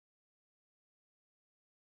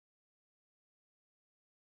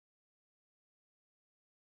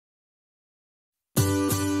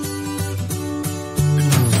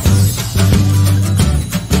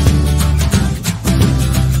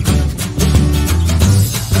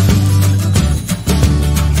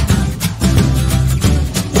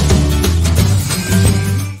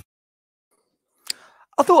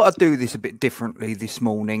thought I'd do this a bit differently this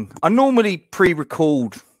morning. I normally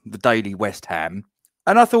pre-record the Daily West Ham,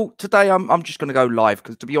 and I thought today I'm just going to go live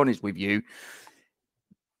because, to be honest with you,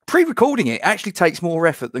 pre-recording it actually takes more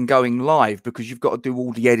effort than going live because you've got to do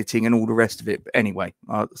all the editing and all the rest of it. But anyway,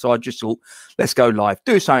 so I just thought, let's go live,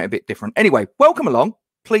 do something a bit different. Anyway, welcome along.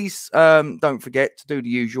 Please don't forget to do the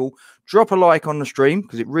usual. Drop a like on the stream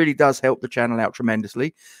because it really does help the channel out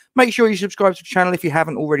tremendously. Make sure you subscribe to the channel if you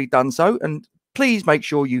haven't already done so. And please make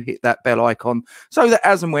sure you hit that bell icon so that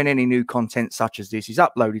as and when any new content such as this is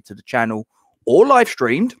uploaded to the channel or live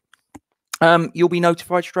streamed, you'll be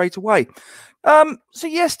notified straight away. So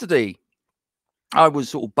yesterday, I was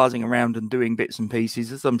sort of buzzing around and doing bits and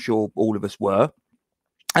pieces, as I'm sure all of us were.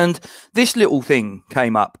 And this little thing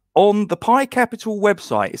came up on the PAI Capital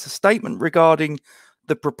website. It's a statement regarding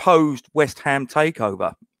the proposed West Ham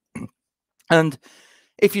takeover. And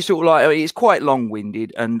if you sort of like, it's quite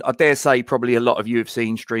long-winded, and I dare say probably a lot of you have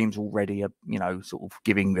seen streams already, you know, sort of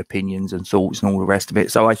giving opinions and thoughts and all the rest of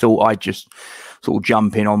it. So I thought I'd just sort of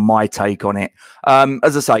jump in on my take on it.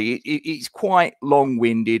 As I say, it's quite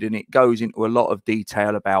long-winded, and it goes into a lot of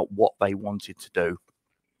detail about what they wanted to do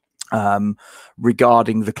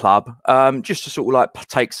regarding the club. Just to sort of like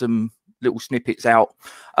take some little snippets out.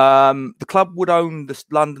 The club would own the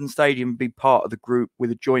London Stadium and be part of the group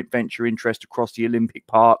with a joint venture interest across the Olympic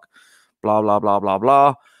Park, blah, blah, blah, blah,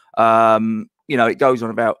 blah. You know, it goes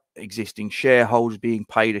on about existing shareholders being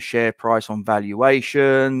paid a share price on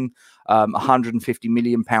valuation, £150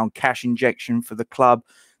 million cash injection for the club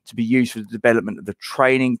to be used for the development of the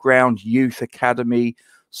training ground, youth academy,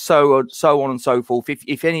 so on and so forth.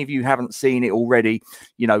 If any of you haven't seen it already,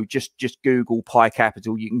 you know, just Google PAI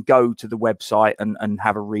Capital. You can go to the website and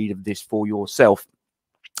have a read of this for yourself.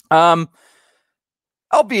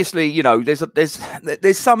 Obviously, you know,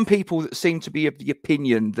 there's some people that seem to be of the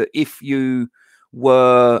opinion that if you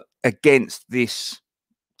were against this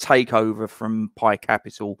takeover from PAI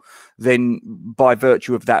Capital, then by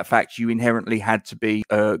virtue of that fact, you inherently had to be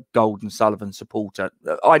a Golden Sullivan supporter.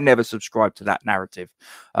 I never subscribed to that narrative.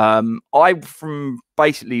 I, from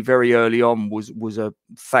basically very early on, was a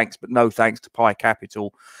thanks but no thanks to PAI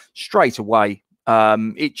Capital straight away.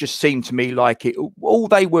 It just seemed to me like all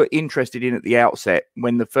they were interested in at the outset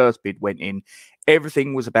when the first bid went in,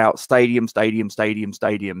 everything was about stadium.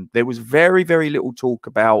 There was very, very little talk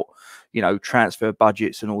about, you know, transfer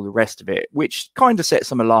budgets and all the rest of it, which kind of set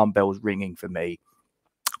some alarm bells ringing for me.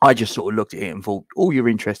 I just sort of looked at it and thought, all you're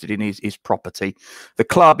interested in is property. The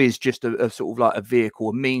club is just a sort of like a vehicle,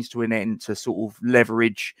 a means to an end to sort of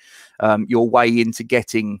leverage your way into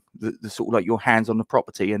getting the sort of like your hands on the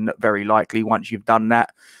property. And very likely once you've done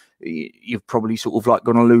that, you've probably sort of like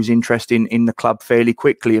going to lose interest in the club fairly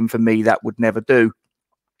quickly. And for me, that would never do.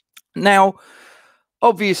 Now,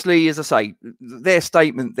 obviously, as I say, their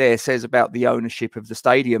statement there says about the ownership of the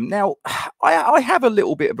stadium. Now, I have a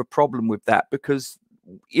little bit of a problem with that because,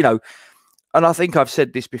 you know, and I think I've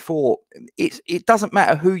said this before, it doesn't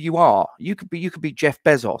matter who you are. You could be Jeff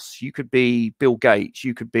Bezos, you could be Bill Gates,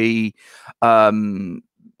 you could be Elon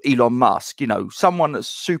Musk, you know, someone that's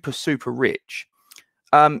super rich.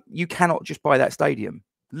 You cannot just buy that stadium.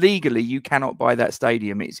 Legally, you cannot buy that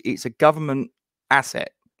stadium. It's a government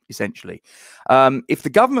asset, essentially. If the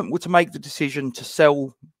government were to make the decision to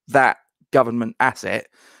sell that government asset,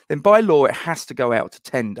 then by law, it has to go out to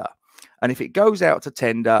tender. And if it goes out to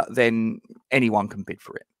tender, then anyone can bid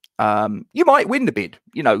for it. You might win the bid.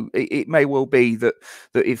 You know, it may well be that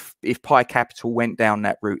if PAI Capital went down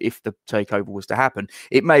that route, if the takeover was to happen,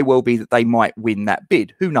 it may well be that they might win that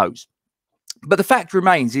bid. Who knows? But the fact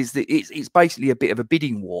remains is that it's basically a bit of a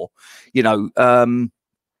bidding war, you know.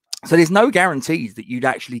 So there's no guarantees that you'd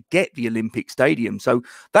actually get the Olympic Stadium. So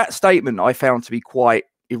that statement I found to be quite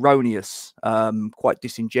erroneous, quite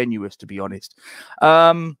disingenuous, to be honest.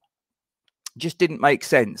 Just didn't make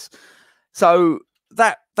sense. So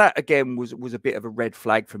that again was a bit of a red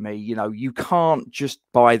flag for me. You know, you can't just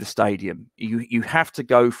buy the stadium. You have to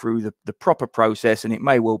go through the proper process, and it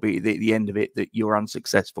may well be at the end of it that you're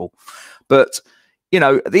unsuccessful. But you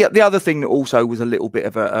know, the other thing that also was a little bit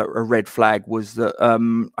of a red flag was that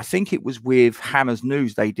I think it was with Hammers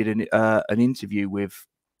News. They did an interview with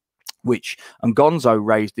and Gonzo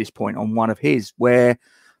raised this point on one of his, where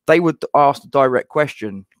they would ask a direct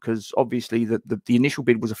question, because obviously the initial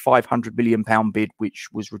bid was a £500 million bid, which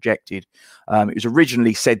was rejected. It was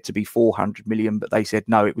originally said to be 400 million, but they said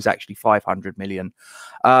no, it was actually 500 million.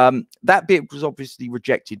 That bid was obviously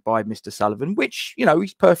rejected by Mr. Sullivan, which, you know,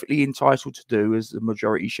 he's perfectly entitled to do as the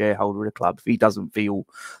majority shareholder of the club. If he doesn't feel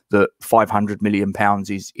that £500 million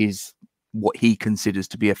is what he considers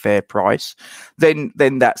to be a fair price, then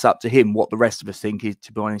that's up to him. What the rest of us think is,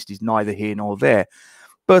 to be honest, is neither here nor there.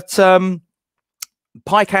 But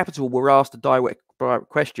PAI Capital were asked a direct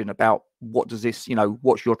question about what does this,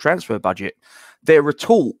 what's your transfer budget? Their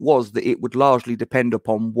retort was that it would largely depend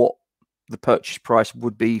upon what the purchase price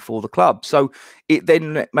would be for the club. So it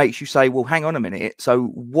then makes you say, well, hang on a minute. So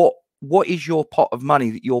what is your pot of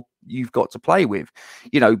money that you've got to play with?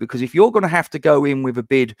 Because if you're going to have to go in with a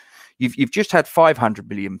bid, you've just had £500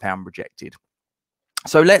 million rejected.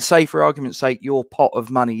 So let's say, for argument's sake, your pot of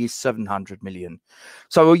money is 700 million.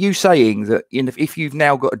 So are you saying that if you've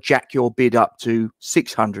now got to jack your bid up to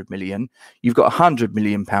 600 million, you've got 100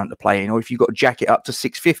 million pound to play in? Or if you've got to jack it up to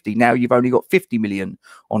 650, now you've only got 50 million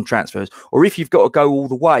on transfers? Or if you've got to go all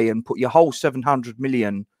the way and put your whole 700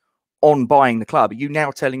 million on buying the club, are you now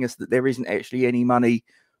telling us that there isn't actually any money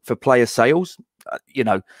for player sales?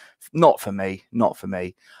 Not for me.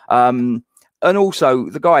 And also,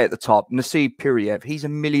 the guy at the top, Nasib Piriev, he's a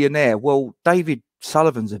millionaire. Well, David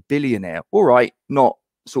Sullivan's a billionaire. All right, not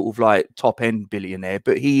sort of like top-end billionaire,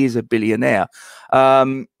 but he is a billionaire.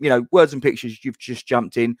 Words and pictures, you've just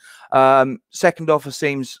jumped in. Second offer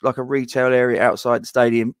seems like a retail area outside the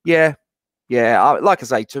stadium. Yeah. Like I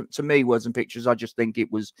say, to me, words and pictures, I just think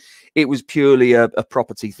it was purely a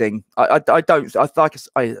property thing. I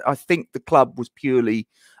think the club was purely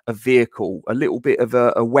a vehicle, a little bit of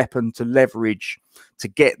a weapon to leverage, to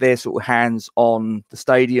get their sort of hands on the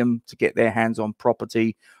stadium, to get their hands on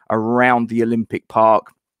property around the Olympic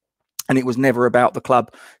Park. And it was never about the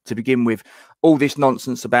club to begin with. All this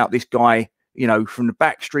nonsense about this guy, from the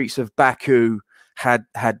back streets of Baku, had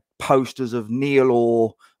posters of Neil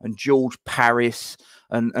Orr and George Paris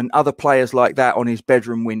and other players like that on his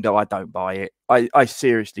bedroom window. I don't buy it. I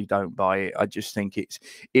seriously don't buy it. I just think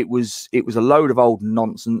it was a load of old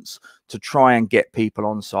nonsense to try and get people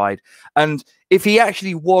on side. And if he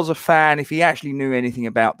actually was a fan, if he actually knew anything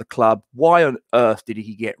about the club, why on earth did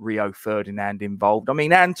he get Rio Ferdinand involved? I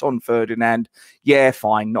mean, Anton Ferdinand, yeah,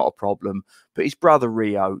 fine, not a problem. But his brother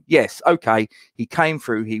Rio, yes, okay, he came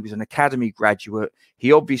through. He was an academy graduate.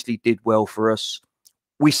 He obviously did well for us.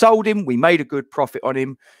 We sold him. We made a good profit on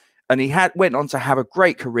him. And he went on to have a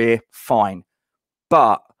great career, fine.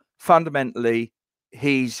 But fundamentally,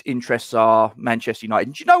 his interests are Manchester United.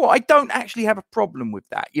 And do you know what? I don't actually have a problem with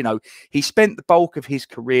that. He spent the bulk of his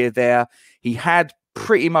career there. He had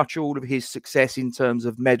pretty much all of his success in terms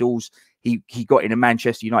of medals he got in a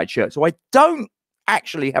Manchester United shirt. So I don't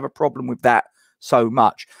actually have a problem with that so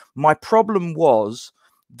much. My problem was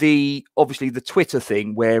obviously the Twitter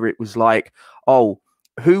thing, where it was like, oh,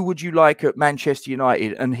 who would you like at Manchester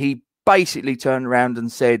United? And he basically turned around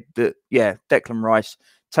and said that, yeah, Declan Rice,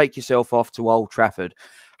 take yourself off to Old Trafford.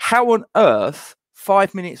 How on earth,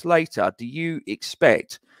 5 minutes later, do you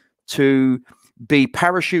expect to be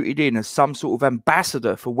parachuted in as some sort of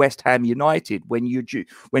ambassador for West Ham United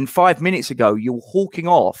when 5 minutes ago you were hawking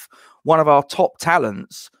off one of our top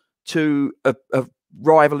talents to a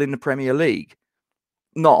rival in the Premier League?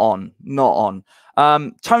 Not on.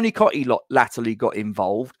 Tony Cottee latterly got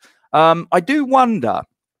involved. I do wonder,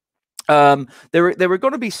 there are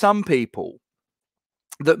going to be some people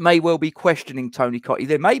that may well be questioning Tony Cottee.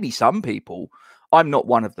 There may be some people, I'm not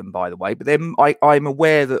one of them, by the way, but I'm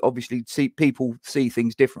aware that obviously people see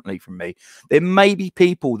things differently from me. There may be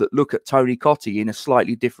people that look at Tony Cottee in a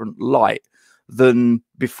slightly different light than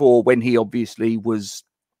before, when he obviously was,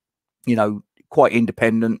 quite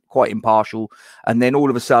independent, quite impartial. And then all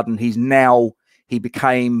of a sudden he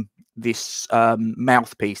became this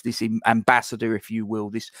mouthpiece, this ambassador, if you will,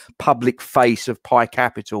 this public face of PAI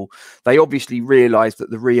Capital. They obviously realized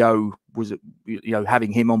that the Rio was,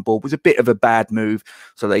 having him on board was a bit of a bad move.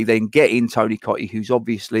 So they then get in Tony Cottee, who's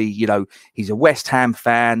obviously, he's a West Ham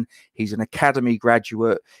fan. He's an academy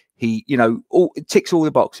graduate. He, it ticks all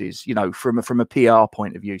the boxes, from a PR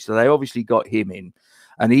point of view. So they obviously got him in.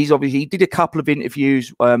 And he did a couple of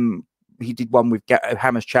interviews. He did one with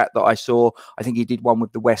Hammer's Chat that I saw. I think he did one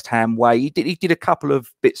with the West Ham Way. He did a couple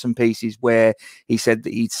of bits and pieces where he said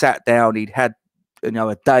that he'd sat down, he'd had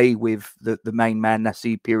a day with the main man,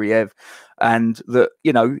 Nasib Piriev, and that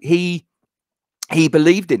he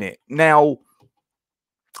believed in it. Now,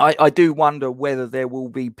 I do wonder whether there will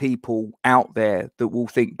be people out there that will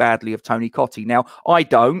think badly of Tony Cottee. Now, I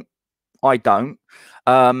don't.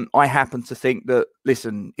 I happen to think that,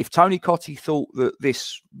 listen, if Tony Cottee thought that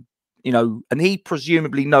this, and he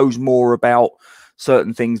presumably knows more about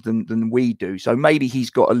certain things than we do, so maybe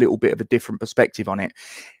he's got a little bit of a different perspective on it.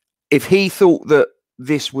 If he thought that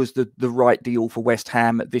this was the right deal for West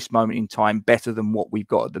Ham at this moment in time, better than what we've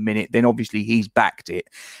got at the minute, then obviously he's backed it.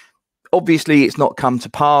 obviously it's not come to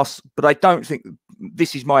pass, but I don't think,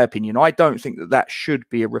 this is my opinion, I don't think that that should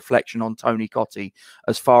be a reflection on Tony Cottee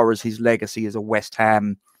as far as his legacy as a West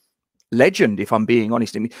Ham legend, if I'm being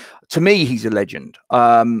honest. I mean, to me, he's a legend.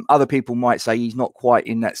 Other people might say he's not quite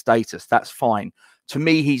in that status. That's fine. To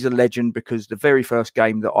me, he's a legend because the very first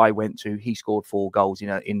game that I went to, he scored 4 goals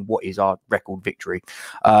in what is our record victory,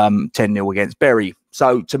 10-0 against Bury.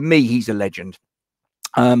 So to me, he's a legend.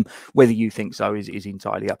 Whether you think so is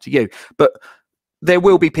entirely up to you. But there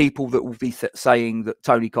will be people that will be saying that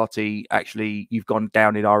Tony Cottee, actually, you've gone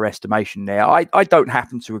down in our estimation there. I don't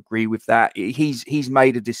happen to agree with that. He's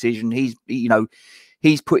made a decision. He said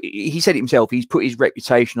it himself. He's put his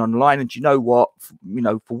reputation on the line, and you know what?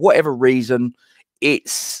 For whatever reason,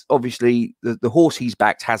 it's obviously the horse he's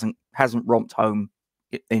backed hasn't romped home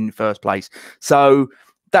in the first place. So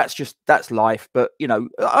that's life. But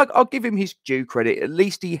I'll give him his due credit. At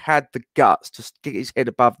least he had the guts to get his head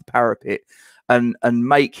above the parapet and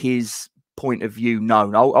make his point of view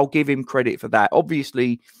known. I'll give him credit for that.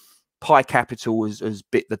 Obviously, PAI Capital has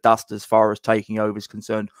bit the dust as far as taking over is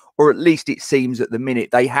concerned, or at least it seems at the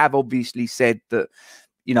minute. They have obviously said that,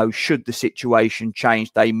 should the situation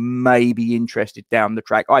change, they may be interested down the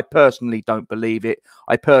track. I personally don't believe it.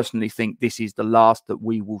 I personally think this is the last that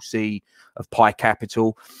we will see of PAI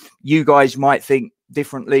Capital. You guys might think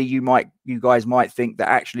differently. You guys might think that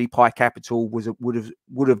actually PAI Capital would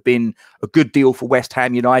have been a good deal for West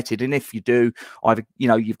Ham United. And if you do,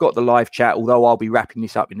 you've got the live chat, although I'll be wrapping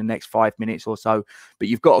this up in the next 5 minutes or so. But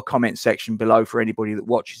you've got a comment section below for anybody that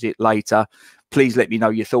watches it later. Please let me know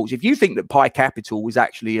your thoughts. If you think that PAI Capital was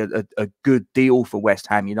actually a good deal for West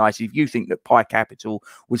Ham United, if you think that PAI Capital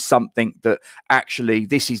was something that actually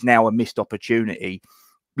this is now a missed opportunity,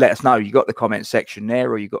 let us know. You got the comment section there,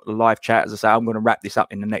 or you got the live chat. As I say, I'm going to wrap this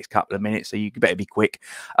up in the next couple of minutes, so you better be quick.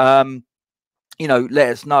 Let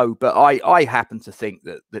us know. But I happen to think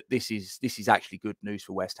that this is actually good news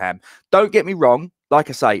for West Ham. Don't get me wrong. Like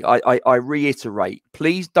I say, I reiterate,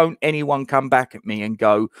 please don't anyone come back at me and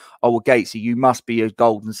go, oh, well, Gatesy, you must be a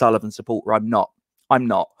Golden Sullivan supporter. I'm not.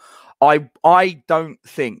 I don't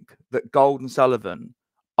think that Golden Sullivan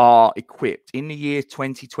are equipped in the year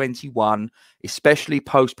 2021, especially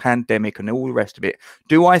post-pandemic and all the rest of it.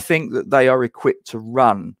 Do I think that they are equipped to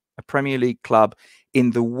run a Premier League club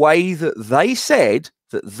in the way that they said,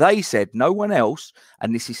 no one else,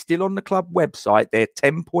 and this is still on the club website, their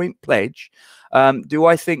 10-point pledge? Do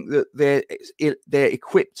I think that they're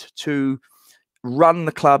equipped to run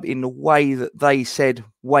the club in the way that they said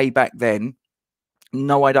way back then?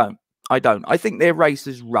 No, I don't. I think their race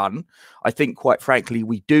has run. I think, quite frankly,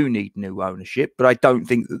 we do need new ownership, but I don't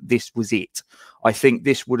think that this was it. I think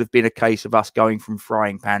this would have been a case of us going from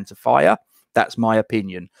frying pan to fire. That's my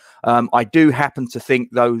opinion. I do happen to think,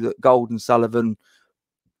 though, that Golden Sullivan,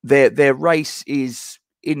 their race is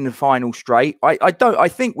in the final straight. I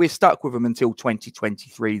think we're stuck with them until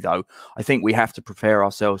 2023, though. I think we have to prepare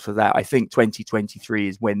ourselves for that. I think 2023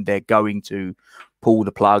 is when they're going to pull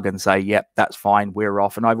the plug and say, yep, that's fine, we're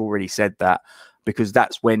off. And I've already said that, because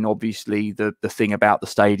that's when, obviously, the thing about the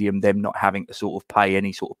stadium, them not having to sort of pay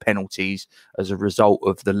any sort of penalties as a result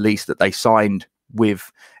of the lease that they signed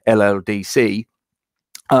with LLDC,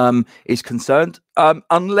 is concerned.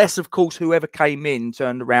 Unless, of course, whoever came in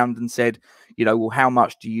turned around and said, well, how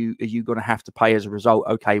much are you going to have to pay as a result?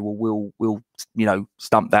 Okay, well, we'll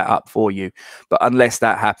stump that up for you. But unless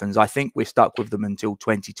that happens, I think we're stuck with them until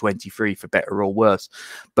 2023, for better or worse.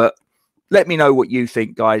 But let me know what you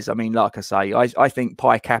think, guys. I mean, like I say, I think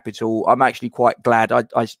PAI Capital, I'm actually quite glad.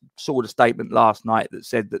 I saw the statement last night that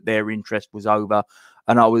said that their interest was over.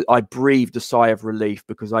 And I breathed a sigh of relief,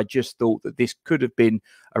 because I just thought that this could have been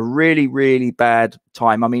a really, really bad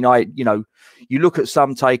time. I mean, you look at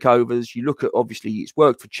some takeovers, you look at, obviously, it's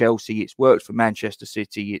worked for Chelsea, it's worked for Manchester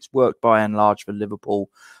City, it's worked by and large for Liverpool,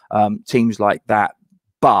 teams like that.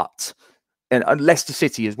 But, and Leicester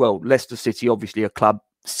City as well. Leicester City, obviously, a club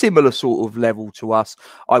similar sort of level to us.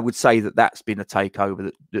 I would say that that's been a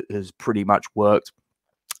takeover that has pretty much worked.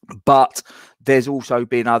 But there's also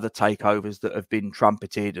been other takeovers that have been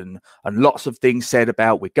trumpeted, and lots of things said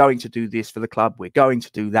about, we're going to do this for the club, we're going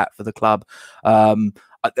to do that for the club.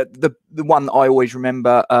 The one that I always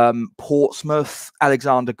remember, Portsmouth,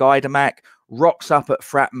 Alexander Gaidamak rocks up at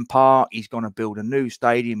Fratton Park. He's going to build a new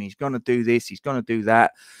stadium. He's going to do this. He's going to do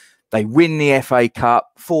that. They win the FA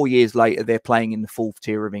Cup. 4 years later, they're playing in the 4th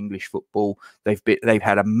tier of English football. They've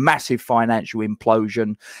had a massive financial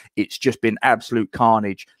implosion. It's just been absolute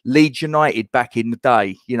carnage. Leeds United, back in the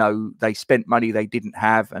day, they spent money they didn't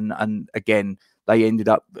have, and again, they ended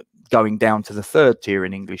up going down to the 3rd tier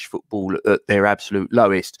in English football at their absolute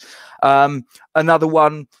lowest. Another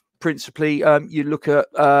one, principally, you look at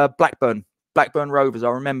Blackburn Rovers. I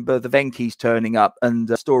remember the Venkies turning up, and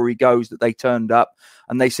the story goes that they turned up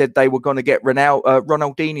and they said they were going to get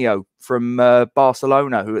Ronaldinho from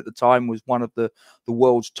Barcelona, who at the time was one of the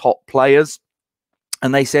world's top players.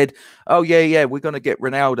 And they said, oh, yeah, we're going to get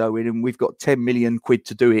Ronaldo in and we've got 10 million quid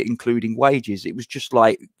to do it, including wages. It was just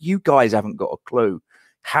like, you guys haven't got a clue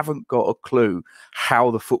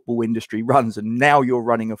how the football industry runs. And now you're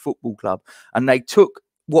running a football club. And they took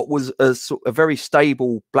what was a very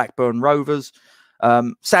stable Blackburn Rovers.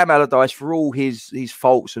 Sam Allardyce, for all his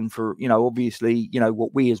faults and for, obviously,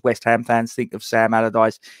 what we as West Ham fans think of Sam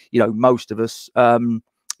Allardyce, most of us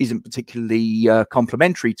isn't particularly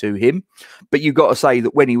complimentary to him. But you've got to say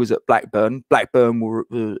that when he was at Blackburn had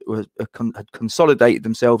consolidated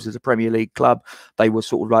themselves as a Premier League club. They were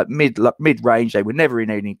sort of like mid-range. They were never in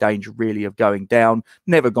any danger really of going down,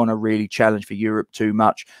 never going to really challenge for Europe too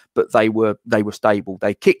much, but they were stable.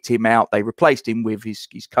 They kicked him out. They replaced him with his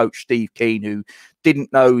coach, Steve Keane, who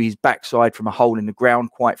didn't know his backside from a hole in the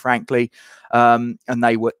ground, quite frankly. And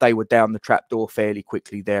they were down the trapdoor fairly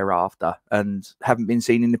quickly thereafter and haven't been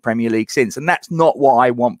seen in the Premier League since. And that's not what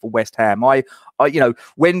I want for West Ham. I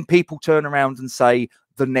when people turn around and say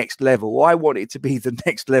the next level, I want it to be the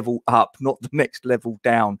next level up, not the next level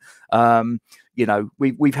down.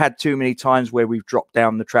 We've had too many times where we've dropped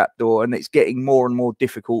down the trapdoor, and it's getting more and more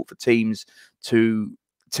difficult for teams to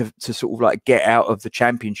sort of like get out of the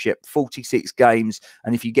Championship. 46 games,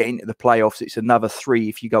 and if you get into the playoffs, it's another 3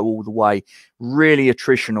 if you go all the way. Really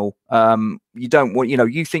attritional. You don't want,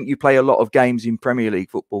 you think you play a lot of games in Premier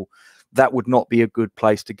League football. That would not be a good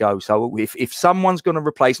place to go. So if someone's going to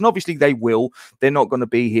replace, and obviously they will, they're not going to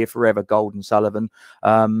be here forever, Gold and Sullivan.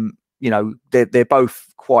 They're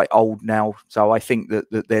both quite old now, so I think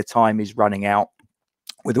that their time is running out,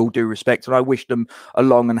 with all due respect. And I wish them a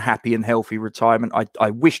long and happy and healthy retirement. I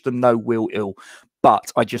wish them no ill,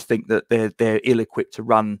 but I just think that they're ill-equipped to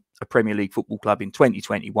run a Premier League football club in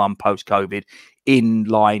 2021 post-COVID, in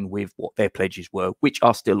line with what their pledges were, which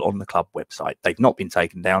are still on the club website. They've not been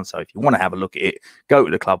taken down. So if you want to have a look at it, go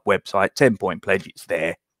to the club website, 10-point pledge, it's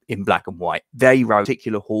there in black and white. They rode a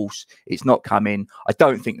particular horse. It's not come in. I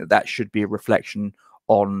don't think that should be a reflection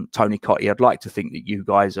on Tony Cottee. I'd like to think that you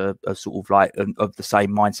guys are sort of like of the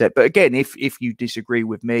same mindset. But again, if you disagree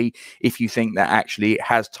with me, if you think that actually it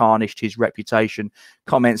has tarnished his reputation,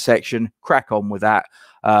 comment section, crack on with that.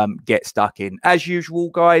 Get stuck in. As usual,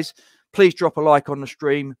 guys, please drop a like on the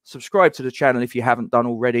stream. Subscribe to the channel if you haven't done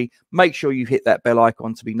already. Make sure you hit that bell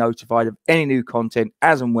icon to be notified of any new content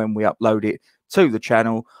as and when we upload it to the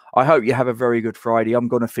channel. I hope you have a very good Friday. I'm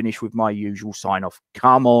going to finish with my usual sign off.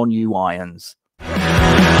 Come on, you Irons.